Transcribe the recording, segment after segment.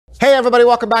Hey everybody,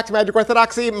 welcome back to Magic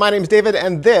Orthodoxy. My name's David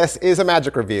and this is a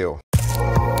magic review.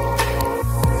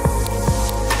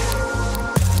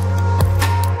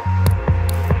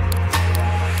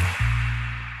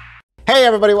 Hey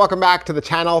everybody, welcome back to the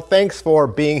channel. Thanks for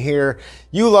being here.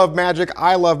 You love magic,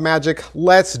 I love magic.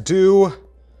 Let's do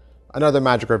another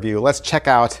magic review. Let's check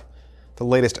out the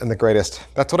latest and the greatest.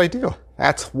 That's what I do.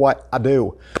 That's what I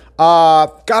do.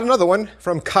 Got another one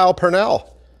from Kyle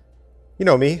Purnell. You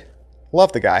know me.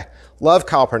 Love the guy. Love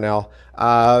Kyle Purnell.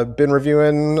 Been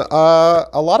reviewing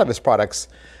a lot of his products.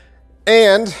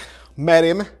 And met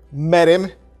him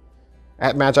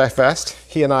at Magi Fest.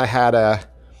 He and I had a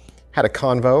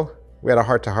convo. We had a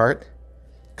heart-to-heart.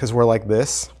 Because we're like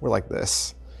this. We're like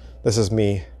this. This is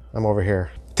me. I'm over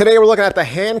here. Today we're looking at the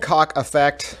Hancock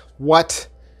Effect. What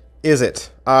is it?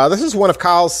 This is one of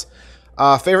Kyle's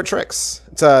favorite tricks.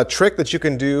 It's a trick that you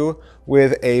can do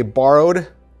with a borrowed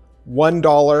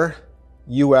 $1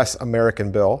 US American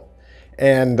bill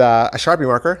and a Sharpie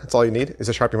marker. That's all you need is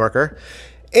a Sharpie marker.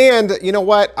 And you know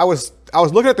what? I was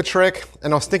looking at the trick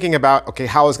and I was thinking about, okay,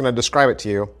 how I was going to describe it to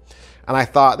you. And I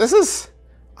thought, this is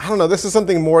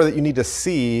something more that you need to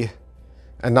see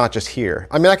and not just hear.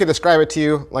 I mean, I could describe it to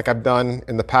you like I've done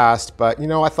in the past, but you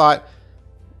know, I thought,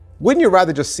 wouldn't you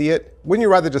rather just see it? Wouldn't you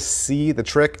rather just see the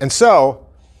trick? And so,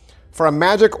 for a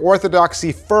Magic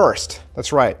Orthodoxy first,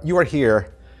 that's right, you are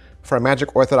here for a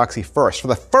Magic Orthodoxy first. For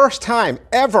the first time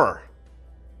ever,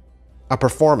 a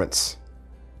performance.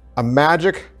 A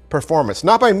magic performance.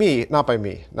 Not by me, not by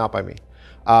me, not by me.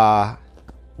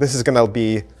 This is gonna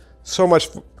be so much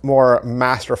more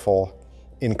masterful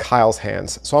in Kyle's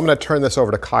hands. So I'm gonna turn this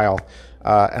over to Kyle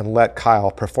and let Kyle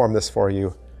perform this for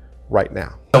you right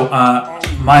now. So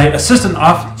my assistant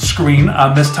off screen,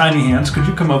 Miss Tiny Hands, could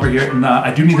you come over here? And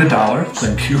I do need $1.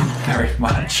 Thank you very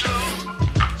much.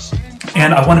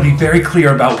 And I want to be very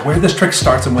clear about where this trick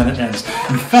starts and when it ends.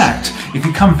 In fact, if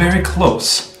you come very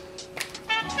close,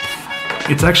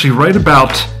 it's actually right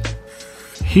about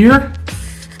here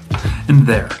and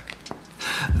there.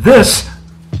 This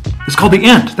is called the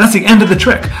end. That's the end of the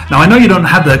trick. Now I know you don't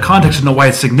have the context to know why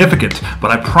it's significant,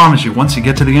 but I promise you, once you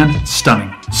get to the end,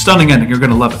 stunning. Stunning ending, you're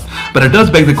gonna love it. But it does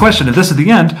beg the question, if this is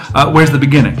the end, where's the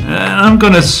beginning? I'm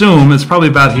gonna assume it's probably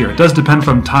about here. It does depend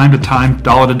from time to time,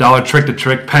 dollar to dollar, trick to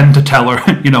trick, pen to teller,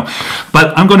 you know.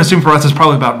 But I'm gonna assume for us it's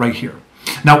probably about right here.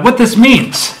 Now what this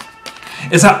means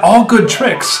is that all good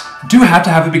tricks do have to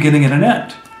have a beginning and an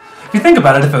end. If you think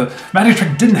about it, if a magic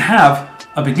trick didn't have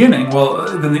a beginning, well,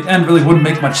 then the end really wouldn't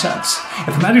make much sense.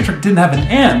 If a magic trick didn't have an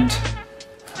end,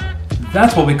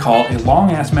 that's what we call a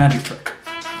long-ass magic trick.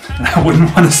 And I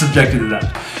wouldn't want to subject you to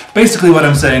that. Basically what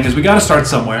I'm saying is we got to start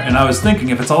somewhere, and I was thinking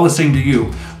if it's all the same to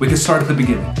you, we could start at the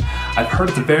beginning. I've heard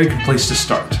it's a very good place to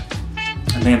start.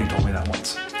 And Nanny told me that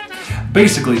once.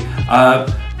 Basically,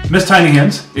 Miss Tiny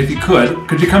Hands, if you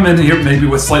could you come in here maybe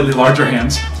with slightly larger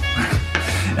hands?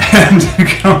 And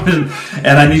come in,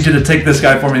 and I need you to take this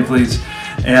guy for me, please.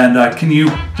 And can you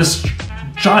just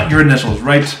jot your initials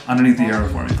right underneath the arrow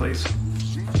for me, please?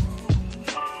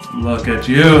 Look at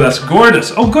you, that's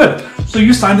gorgeous. Oh, good. So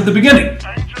you signed at the beginning.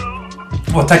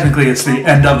 Well, technically it's the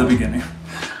end of the beginning,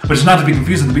 which is not to be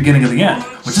confused with the beginning of the end,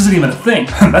 which isn't even a thing.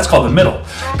 That's called the middle.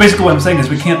 Basically what I'm saying is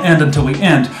we can't end until we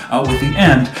end with the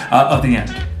end of the end,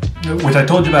 which I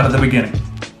told you about at the beginning.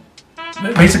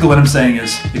 Basically what I'm saying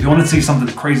is, if you want to see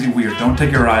something crazy weird, don't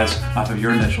take your eyes off of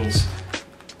your initials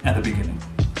at the beginning.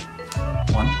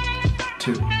 1,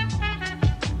 2, 3.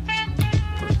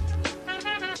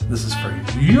 This is for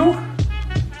you.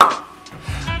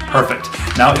 Perfect.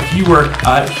 Now, if you were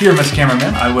here, Miss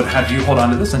Cameraman, I would have you hold on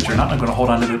to this. Since you're not, I'm going to hold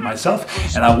on to it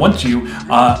myself. And I want you,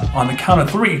 on the count of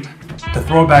 3, to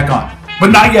throw it back on.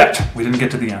 But not yet. We didn't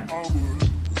get to the end.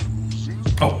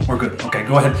 Oh, we're good. Okay,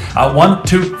 go ahead. 1,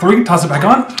 2, 3, toss it back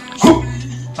on. Oh,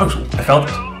 I felt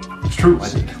it. It's true, I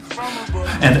did.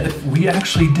 And if we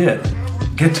actually did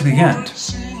get to the end,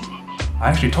 I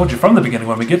actually told you from the beginning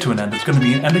when we get to an end, it's going to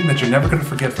be an ending that you're never going to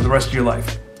forget for the rest of your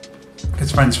life.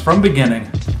 Because friends, from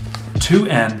beginning to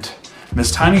end,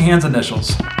 Miss Tiny Hands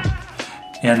initials,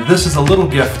 and this is a little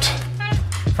gift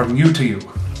from you to you.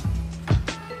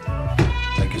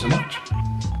 Thank you so much.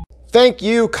 Thank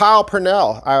you, Kyle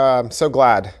Purnell. I'm so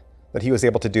glad that he was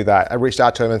able to do that. I reached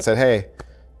out to him and said, hey,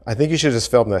 I think you should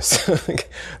just film this.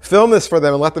 Film this for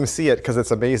them and let them see it because it's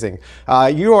amazing.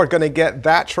 You are gonna get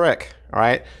that trick, all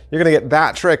right? You're gonna get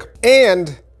that trick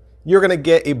and you're gonna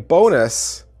get a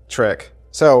bonus trick.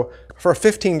 So for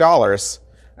 $15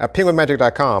 at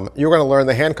penguinmagic.com, you're gonna learn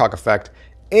the Hancock Effect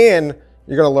and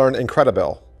you're gonna learn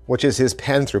Incredibill, which is his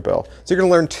pen through bill. So you're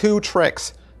gonna learn two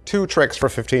tricks for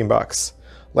 15 bucks.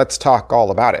 Let's talk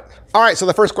all about it. All right, so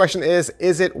the first question is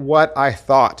it what I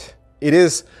thought? It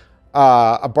is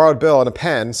a borrowed bill and a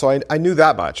pen, so I knew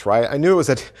that much, right? I knew it was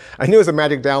a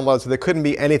magic download, so there couldn't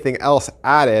be anything else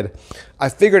added. I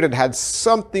figured it had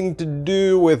something to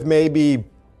do with maybe,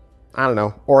 I don't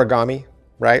know, origami,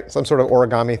 right? Some sort of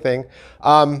origami thing.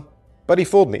 But he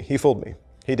fooled me. He fooled me.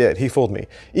 He did. He fooled me.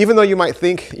 Even though you might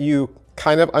think you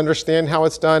kind of understand how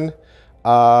it's done,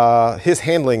 his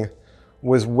handling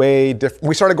was way different.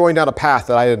 We started going down a path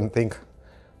that I didn't think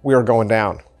we were going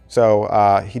down.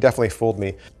 So he definitely fooled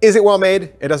me. Is it well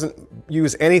made? It doesn't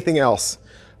use anything else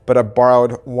but a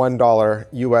borrowed $1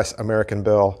 US American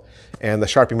bill and the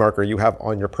Sharpie marker you have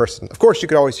on your person. Of course, you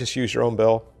could always just use your own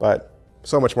bill, but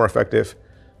so much more effective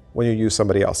when you use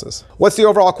somebody else's. What's the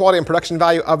overall quality and production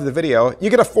value of the video? You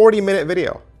get a 40-minute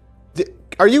video.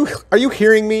 Are you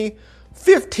hearing me?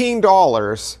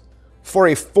 $15 for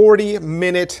a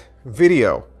 40-minute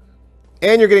video.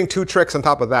 And you're getting 2 tricks on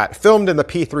top of that, filmed in the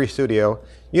P3 studio.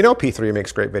 You know P3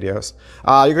 makes great videos.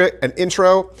 You get an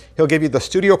intro, he'll give you the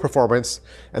studio performance,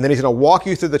 and then he's gonna walk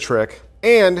you through the trick.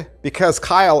 And because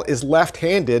Kyle is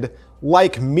left-handed,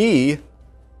 like me,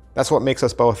 that's what makes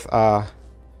us both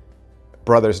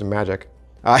brothers in magic.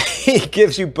 He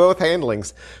gives you both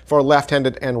handlings for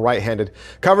left-handed and right-handed.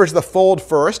 Covers the fold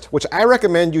first, which I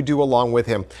recommend you do along with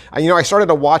him. You know, I started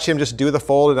to watch him just do the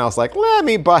fold and I was like, let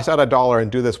me bust out $1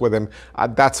 and do this with him.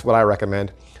 That's what I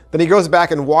recommend. Then he goes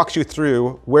back and walks you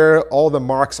through where all the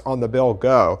marks on the bill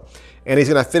go. And he's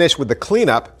gonna finish with the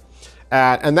cleanup.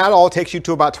 And that all takes you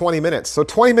to about 20 minutes. So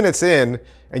 20 minutes in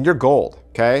and you're gold,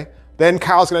 okay? Then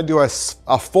Kyle's gonna do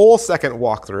a full second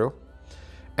walkthrough.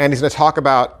 And he's gonna talk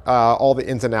about all the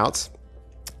ins and outs.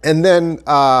 And then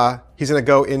he's gonna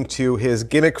go into his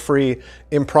gimmick-free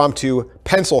impromptu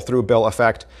pencil through bill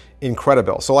effect,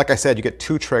 Incredibill. So like I said, you get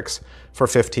 2 tricks for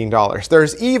 $15.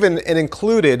 There's even an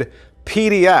included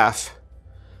PDF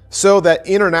so that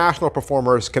international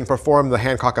performers can perform the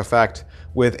Hancock Effect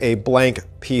with a blank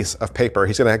piece of paper.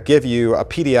 He's gonna give you a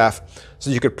PDF so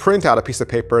you could print out a piece of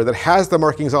paper that has the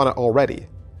markings on it already.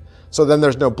 So then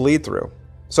there's no bleed through.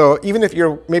 So even if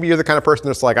maybe you're the kind of person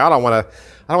that's like, I don't want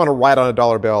to write on a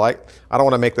dollar bill. I don't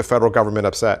want to make the federal government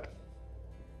upset.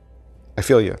 I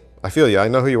feel you. I feel you. I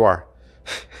know who you are.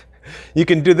 You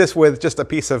can do this with just a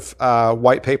piece of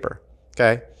white paper,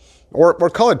 okay? Or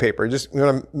colored paper. You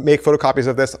want to make photocopies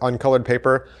of this on colored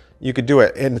paper, you could do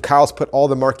it. And Kyle's put all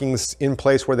the markings in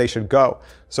place where they should go.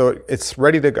 So it's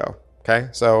ready to go, okay?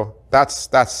 So that's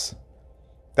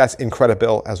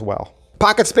Incredibill as well.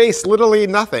 Pocket space, literally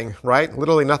nothing, right?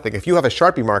 Literally nothing. If you have a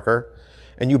Sharpie marker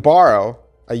and you borrow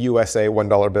a USA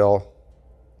 $1 bill,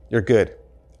 you're good.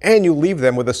 And you leave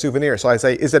them with a souvenir. So I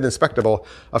say, is it inspectable?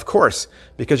 Of course,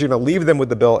 because you're gonna leave them with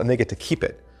the bill and they get to keep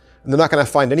it. And they're not gonna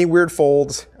find any weird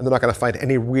folds and they're not gonna find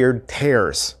any weird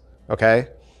tears, okay?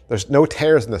 There's no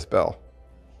tears in this bill.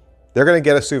 They're gonna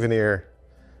get a souvenir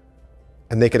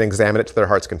and they can examine it to their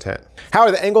heart's content. How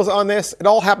are the angles on this? It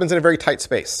all happens in a very tight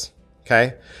space.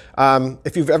 Okay,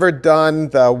 if you've ever done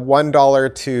the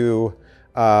 $1 to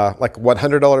like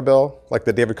 $100 bill, like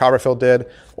the David Copperfield did,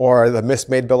 or the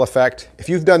mismade bill effect, if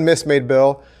you've done mismade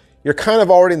bill, you're kind of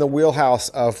already in the wheelhouse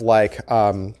of like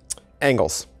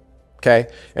angles, okay,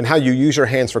 and how you use your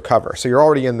hands for cover. So you're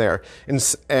already in there, and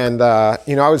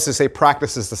you know, I would just say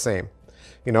practice is the same.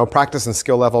 You know, practice and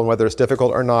skill level, and whether it's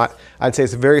difficult or not, I'd say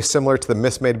it's very similar to the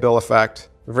mismade bill effect.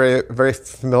 Very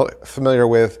familiar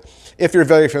with. If you're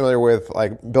very familiar with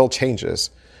like bill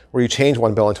changes, where you change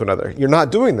one bill into another. You're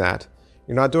not doing that.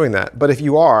 You're not doing that. But if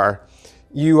you are,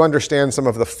 you understand some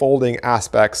of the folding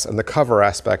aspects and the cover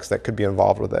aspects that could be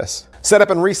involved with this.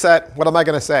 Setup and reset, what am I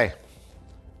gonna say?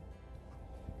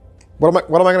 What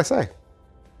am I gonna say?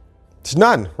 It's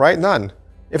none, right? None.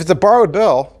 If it's a borrowed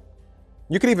bill,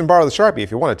 you could even borrow the Sharpie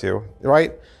if you wanted to,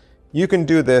 right? You can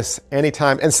do this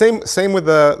anytime. And same with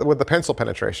the pencil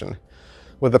penetration.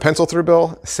 With the pencil through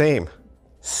bill, same,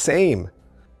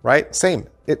 right? Same,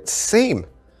 it's same.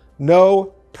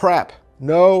 No prep,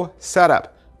 no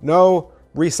setup, no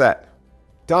reset,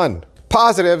 done.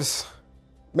 Positives,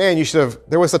 man,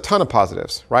 there was a ton of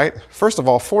positives, right? First of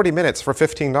all, 40 minutes for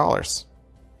 $15.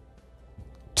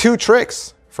 2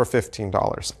 tricks for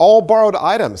 $15. All borrowed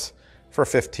items for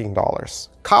 $15.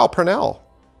 Kyle Purnell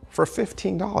for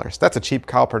 $15. That's a cheap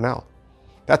Kyle Purnell.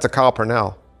 That's a Kyle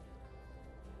Purnell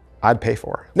I'd pay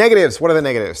for. Negatives, what are the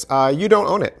negatives? You don't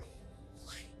own it.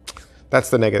 That's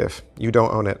the negative, you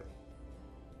don't own it.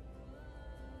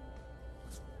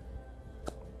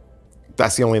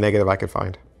 That's the only negative I could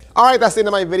find. All right, that's the end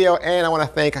of my video, and I wanna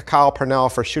thank Kyle Purnell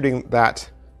for shooting that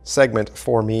segment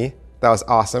for me. That was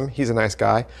awesome, he's a nice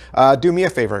guy. Do me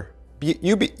a favor,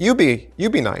 you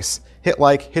be nice. Hit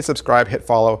like, hit subscribe, hit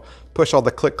follow, push all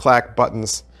the click-clack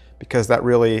buttons, because that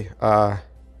really,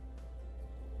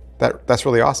 that's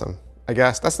really awesome. I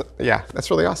guess that's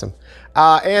really awesome.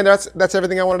 And that's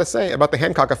everything I wanted to say about the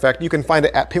Hancock Effect. You can find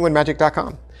it at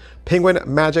penguinmagic.com.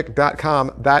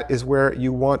 Penguinmagic.com. That is where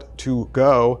you want to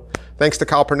go. Thanks to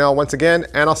Kyle Purnell once again,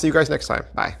 and I'll see you guys next time.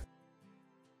 Bye.